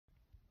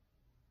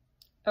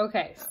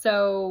Okay,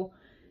 so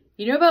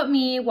you know about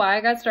me, why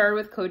I got started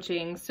with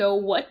coaching. So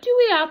what do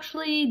we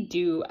actually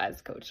do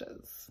as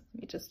coaches?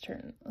 Let me just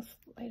turn this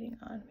lighting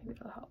on, maybe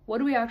it'll help. What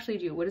do we actually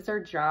do? What does our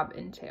job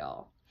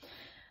entail?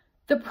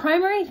 The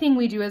primary thing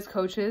we do as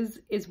coaches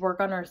is work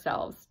on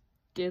ourselves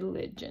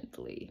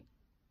diligently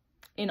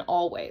in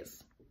all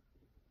ways.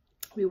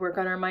 We work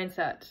on our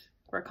mindset.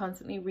 We're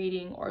constantly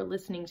reading or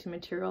listening to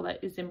material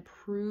that is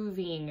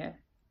improving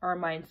our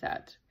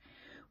mindset.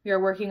 We are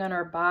working on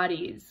our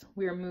bodies.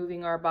 We are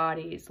moving our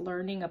bodies,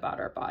 learning about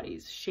our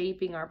bodies,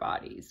 shaping our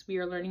bodies. We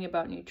are learning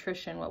about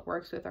nutrition, what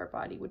works with our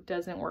body, what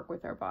doesn't work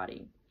with our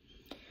body.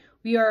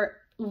 We are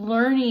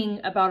learning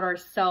about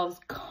ourselves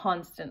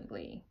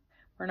constantly.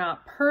 We're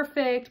not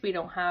perfect. We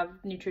don't have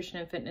nutrition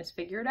and fitness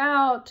figured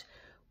out.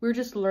 We're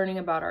just learning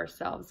about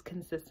ourselves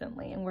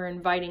consistently, and we're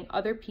inviting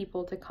other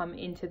people to come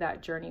into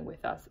that journey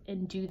with us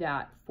and do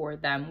that for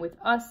them, with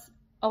us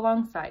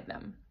alongside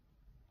them.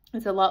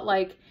 It's a lot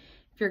like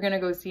if you're going to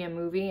go see a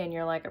movie and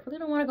you're like, I really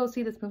don't want to go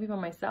see this movie by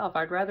myself.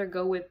 I'd rather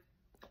go with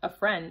a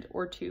friend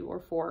or two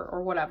or four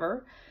or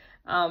whatever.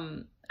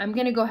 I'm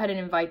going to go ahead and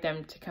invite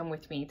them to come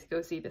with me to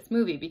go see this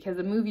movie, because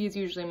a movie is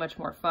usually much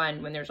more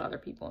fun when there's other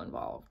people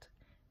involved.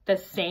 The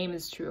same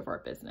is true of our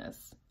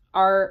business.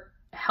 Our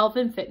health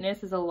and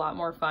fitness is a lot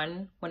more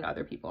fun when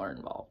other people are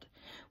involved,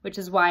 which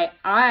is why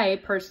I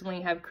personally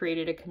have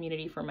created a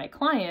community for my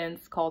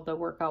clients called the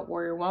Workout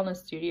Warrior Wellness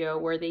Studio,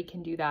 where they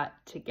can do that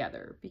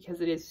together,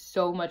 because it is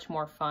so much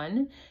more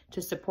fun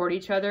to support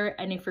each other.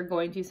 And if you're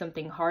going through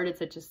something hard, it's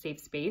such a safe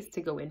space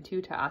to go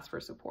into to ask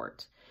for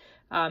support.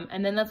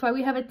 And then that's why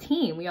we have a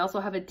team. We also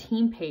have a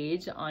team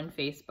page on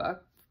Facebook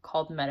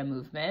called Meta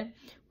Movement,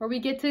 where we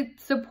get to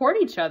support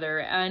each other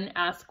and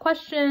ask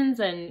questions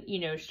and,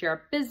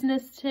 share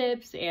business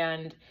tips.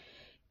 And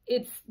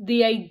it's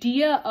the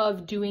idea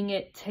of doing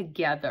it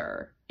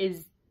together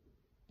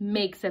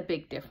makes a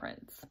big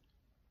difference.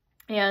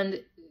 And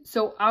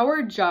so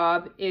our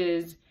job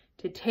is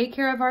to take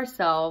care of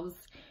ourselves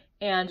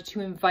and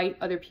to invite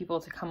other people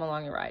to come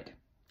along the ride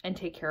and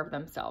take care of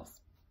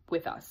themselves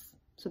with us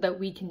so that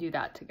we can do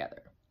that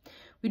together.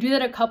 We do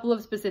that a couple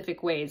of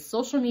specific ways.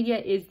 Social media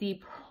is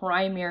the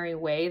primary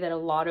way that a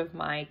lot of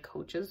my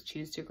coaches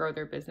choose to grow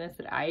their business,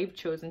 that I've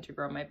chosen to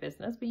grow my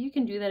business, but you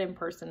can do that in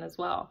person as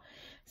well.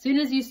 As soon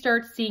as you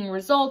start seeing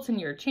results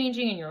and you're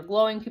changing and you're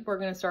glowing, people are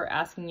going to start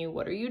asking you,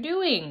 what are you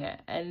doing?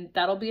 And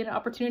that'll be an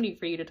opportunity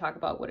for you to talk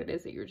about what it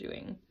is that you're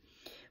doing.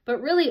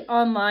 But really,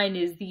 online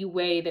is the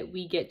way that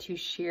we get to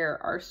share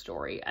our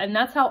story. And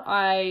that's how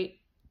I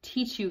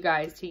teach you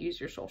guys to use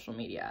your social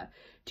media,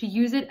 to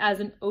use it as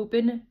an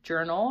open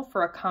journal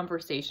for a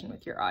conversation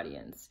with your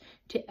audience,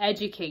 to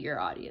educate your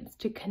audience,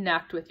 to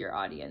connect with your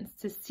audience,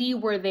 to see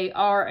where they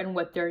are and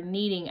what they're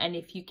needing and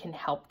if you can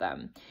help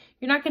them.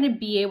 You're not going to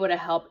be able to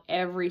help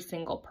every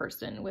single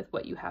person with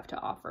what you have to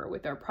offer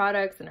with our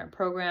products and our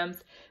programs,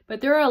 but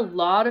there are a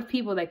lot of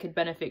people that could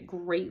benefit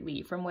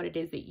greatly from what it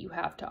is that you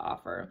have to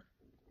offer.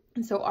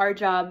 And so our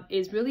job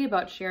is really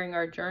about sharing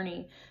our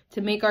journey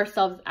to make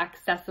ourselves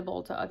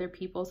accessible to other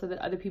people so that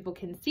other people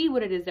can see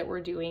what it is that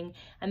we're doing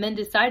and then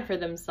decide for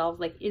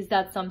themselves, like, is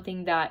that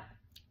something that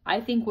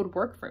I think would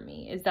work for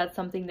me? Is that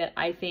something that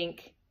I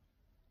think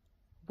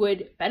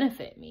would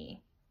benefit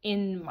me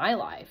in my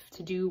life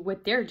to do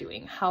what they're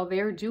doing, how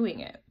they're doing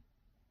it?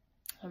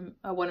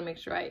 I want to make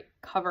sure I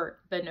cover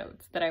the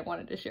notes that I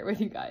wanted to share with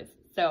you guys.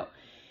 So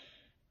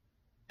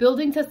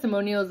building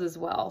testimonials as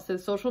well. So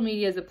social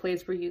media is a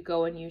place where you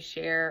go and you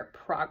share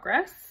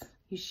progress.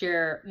 You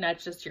share not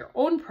just your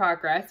own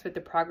progress, but the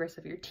progress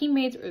of your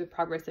teammates or the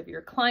progress of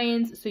your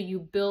clients. So you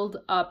build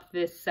up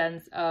this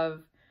sense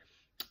of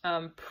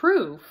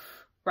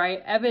proof,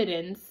 right?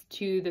 Evidence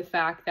to the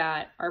fact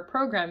that our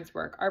programs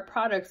work, our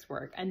products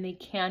work, and they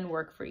can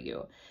work for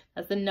you.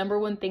 That's the number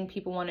one thing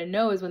people want to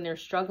know, is when they're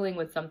struggling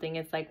with something,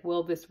 it's like,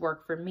 will this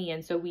work for me?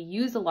 And so we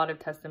use a lot of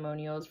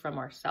testimonials from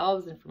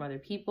ourselves and from other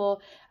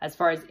people as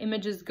far as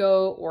images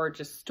go or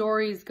just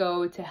stories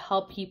go, to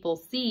help people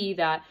see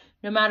that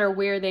no matter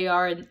where they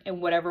are in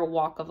whatever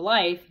walk of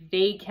life,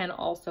 they can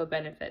also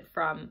benefit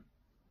from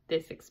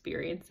this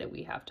experience that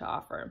we have to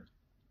offer.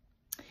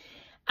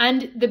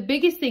 And the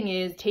biggest thing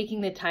is taking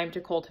the time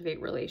to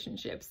cultivate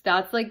relationships.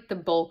 That's like the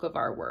bulk of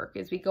our work,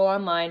 is we go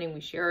online and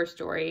we share our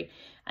story,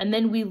 and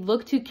then we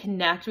look to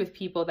connect with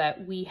people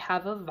that we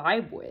have a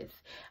vibe with.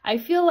 I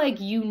feel like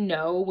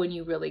when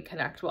you really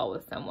connect well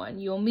with someone.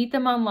 You'll meet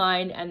them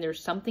online and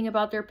there's something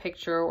about their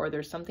picture, or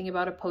there's something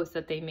about a post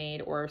that they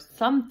made, or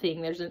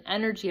something, there's an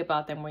energy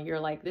about them where you're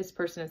like, this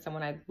person is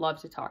someone I'd love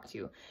to talk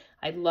to.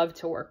 I'd love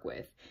to work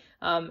with.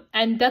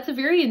 And that's a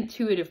very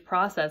intuitive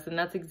process. And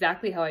that's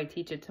exactly how I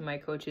teach it to my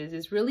coaches,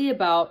 is really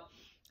about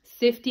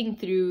sifting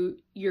through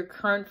your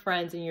current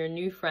friends and your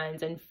new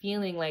friends and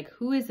feeling like,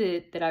 who is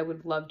it that I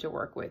would love to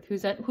work with? Who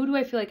do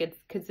I feel like I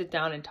could sit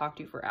down and talk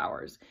to for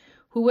hours?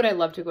 Who would I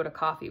love to go to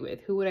coffee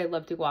with? Who would I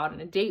love to go out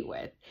on a date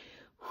with?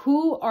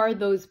 Who are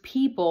those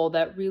people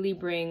that really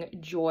bring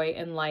joy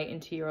and light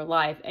into your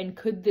life? And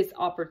could this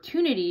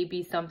opportunity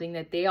be something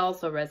that they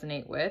also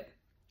resonate with?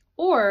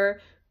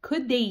 Or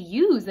could they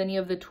use any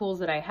of the tools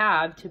that I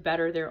have to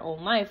better their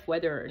own life,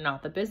 whether or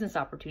not the business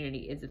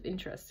opportunity is of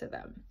interest to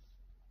them?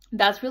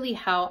 That's really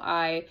how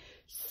I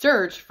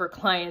search for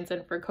clients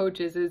and for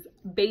coaches, is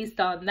based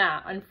on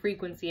that, on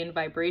frequency and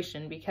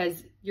vibration,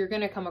 because you're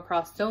going to come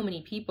across so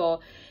many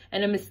people.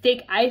 And a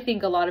mistake I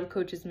think a lot of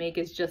coaches make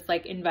is just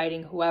like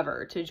inviting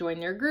whoever to join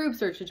their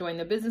groups or to join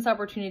the business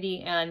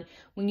opportunity. And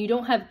when you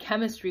don't have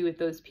chemistry with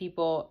those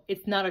people,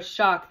 it's not a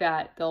shock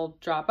that they'll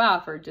drop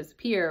off or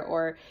disappear,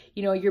 or,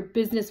 you know, your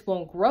business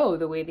won't grow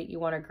the way that you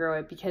want to grow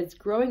it, because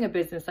growing a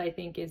business, I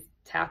think, is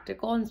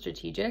tactical and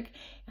strategic,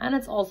 and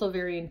it's also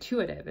very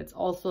intuitive. It's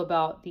also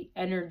about the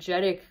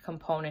energetic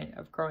component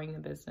of growing the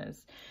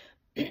business.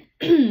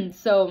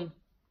 So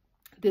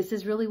this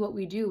is really what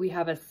we do. We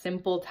have a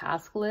simple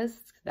task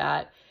list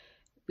that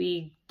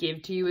we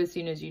give to you as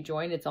soon as you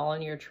join. It's all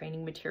in your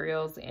training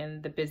materials,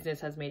 and the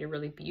business has made a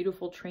really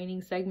beautiful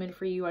training segment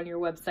for you on your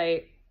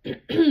website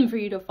for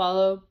you to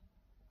follow.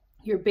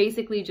 You're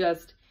basically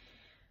just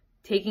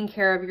taking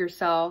care of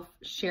yourself,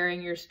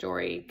 sharing your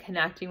story,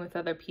 connecting with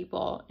other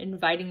people,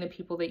 inviting the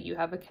people that you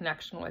have a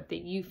connection with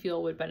that you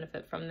feel would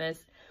benefit from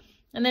this,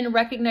 and then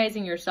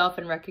recognizing yourself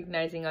and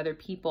recognizing other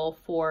people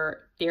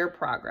for their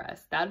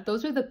progress.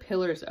 Those are the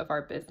pillars of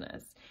our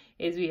business,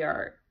 is we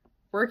are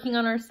working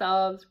on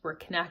ourselves, we're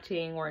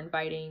connecting, we're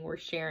inviting, we're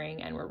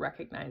sharing, and we're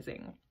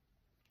recognizing.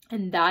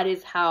 And that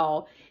is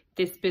how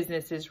this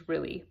business is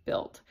really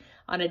built.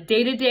 On a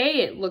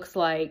day-to-day, it looks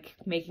like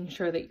making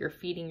sure that you're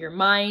feeding your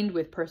mind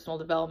with personal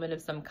development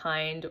of some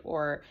kind,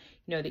 or,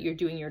 you know, that you're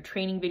doing your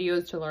training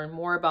videos to learn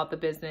more about the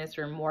business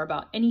or more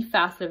about any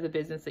facet of the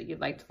business that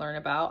you'd like to learn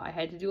about. I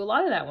had to do a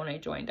lot of that when I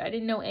joined. I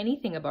didn't know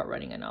anything about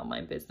running an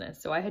online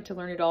business, so I had to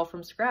learn it all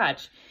from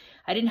scratch.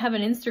 I didn't have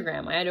an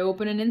Instagram. I had to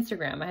open an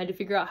Instagram. I had to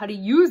figure out how to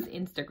use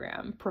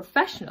Instagram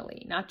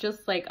professionally, not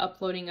just like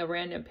uploading a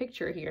random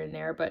picture here and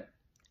there, but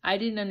I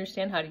didn't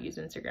understand how to use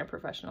Instagram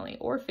professionally,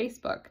 or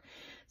Facebook.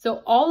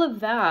 So all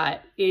of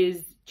that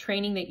is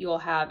training that you'll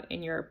have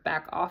in your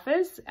back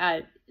office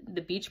at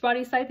the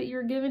Beachbody site that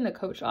you're given, the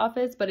coach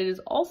office, but it is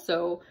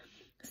also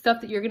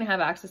stuff that you're going to have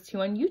access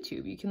to on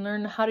YouTube. You can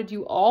learn how to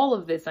do all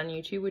of this on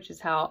YouTube, which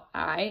is how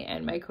I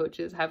and my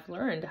coaches have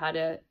learned how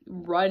to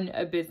run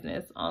a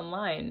business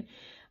online.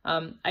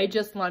 I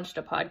just launched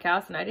a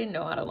podcast, and I didn't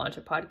know how to launch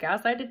a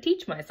podcast. I had to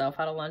teach myself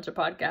how to launch a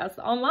podcast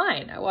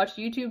online. I watched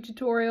YouTube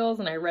tutorials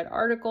and I read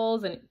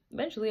articles, and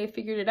eventually I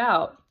figured it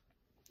out.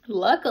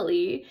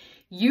 Luckily,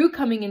 you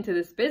coming into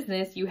this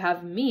business, you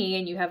have me,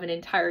 and you have an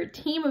entire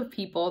team of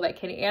people that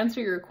can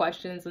answer your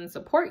questions and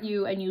support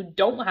you, and you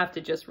don't have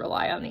to just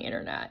rely on the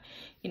internet.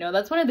 You know,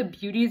 that's one of the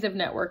beauties of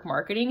network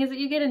marketing, is that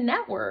you get a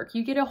network.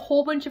 You get a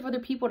whole bunch of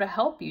other people to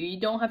help you. You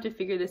don't have to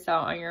figure this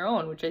out on your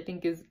own, which I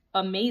think is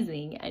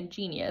amazing and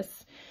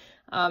genius.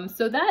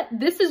 So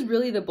this is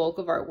really the bulk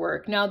of our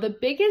work. Now, the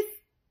biggest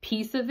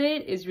piece of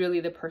it is really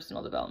the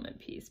personal development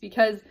piece,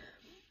 because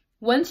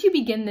once you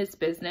begin this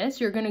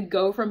business, you're going to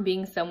go from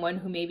being someone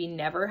who maybe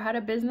never had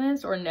a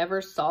business or never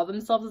saw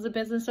themselves as a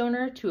business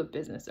owner to a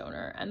business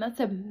owner. And that's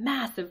a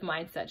massive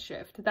mindset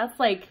shift. That's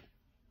like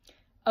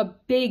a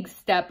big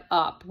step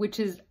up, which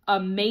is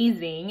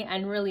amazing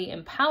and really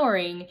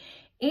empowering.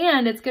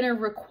 And it's going to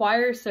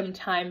require some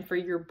time for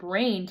your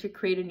brain to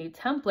create a new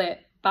template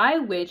by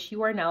which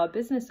you are now a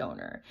business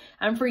owner,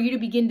 and for you to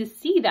begin to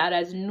see that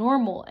as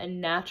normal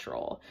and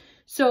natural.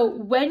 So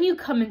when you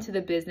come into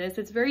the business,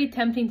 it's very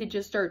tempting to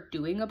just start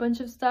doing a bunch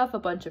of stuff, a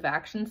bunch of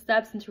action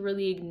steps, and to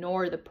really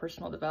ignore the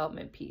personal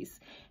development piece.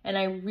 And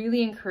I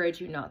really encourage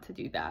you not to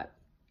do that.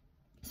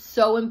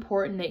 So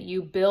important that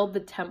you build the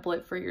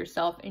template for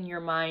yourself in your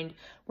mind,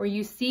 where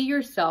you see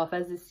yourself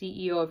as the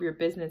CEO of your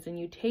business and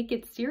you take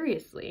it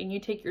seriously and you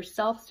take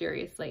yourself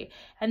seriously.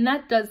 And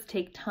that does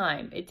take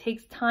time. It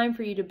takes time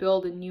for you to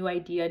build a new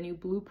idea, a new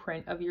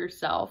blueprint of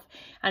yourself,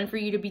 and for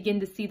you to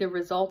begin to see the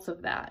results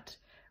of that.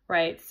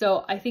 Right?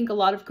 So I think a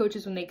lot of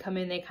coaches, when they come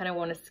in, they kind of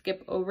want to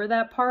skip over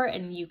that part,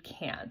 and you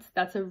can't.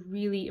 That's a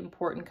really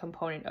important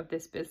component of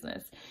this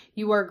business.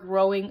 You are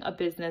growing a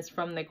business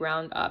from the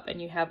ground up, and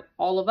you have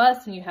all of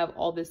us and you have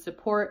all this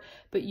support,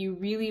 but you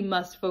really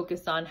must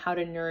focus on how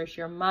to nourish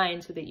your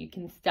mind so that you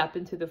can step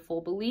into the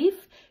full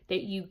belief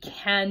that you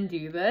can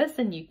do this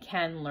and you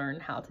can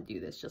learn how to do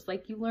this, just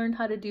like you learned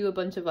how to do a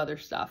bunch of other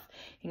stuff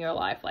in your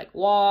life, like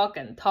walk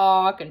and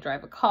talk and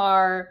drive a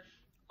car.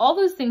 All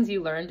those things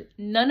you learned,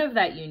 none of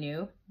that you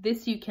knew.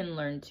 This you can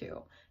learn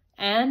too.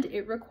 And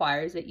it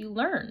requires that you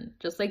learn.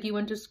 Just like you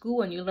went to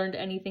school and you learned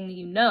anything that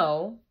you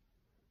know,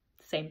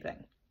 same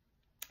thing.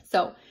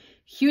 So,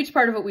 huge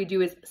part of what we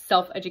do is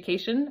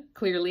self-education,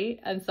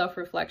 clearly, and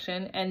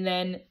self-reflection, and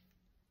then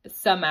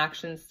some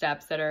action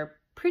steps that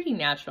are pretty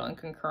natural and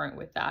concurrent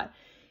with that.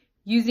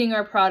 Using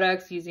our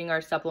products, using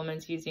our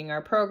supplements, using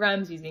our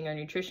programs, using our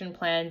nutrition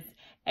plans,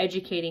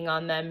 educating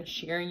on them,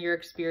 sharing your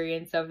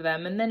experience of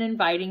them, and then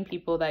inviting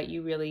people that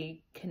you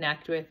really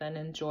connect with and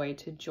enjoy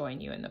to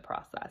join you in the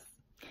process.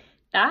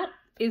 That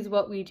is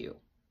what we do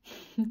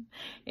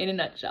in a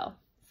nutshell.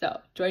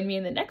 So join me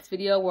in the next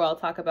video where I'll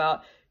talk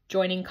about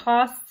joining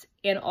costs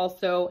and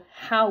also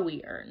how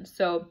we earn.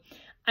 So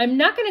I'm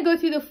not going to go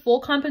through the full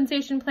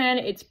compensation plan.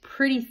 It's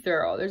pretty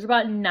thorough. There's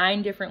about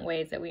 9 different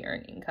ways that we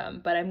earn income,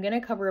 but I'm going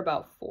to cover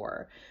about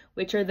 4,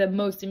 which are the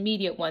most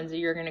immediate ones that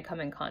you're going to come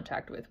in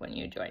contact with when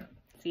you join.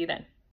 See you then.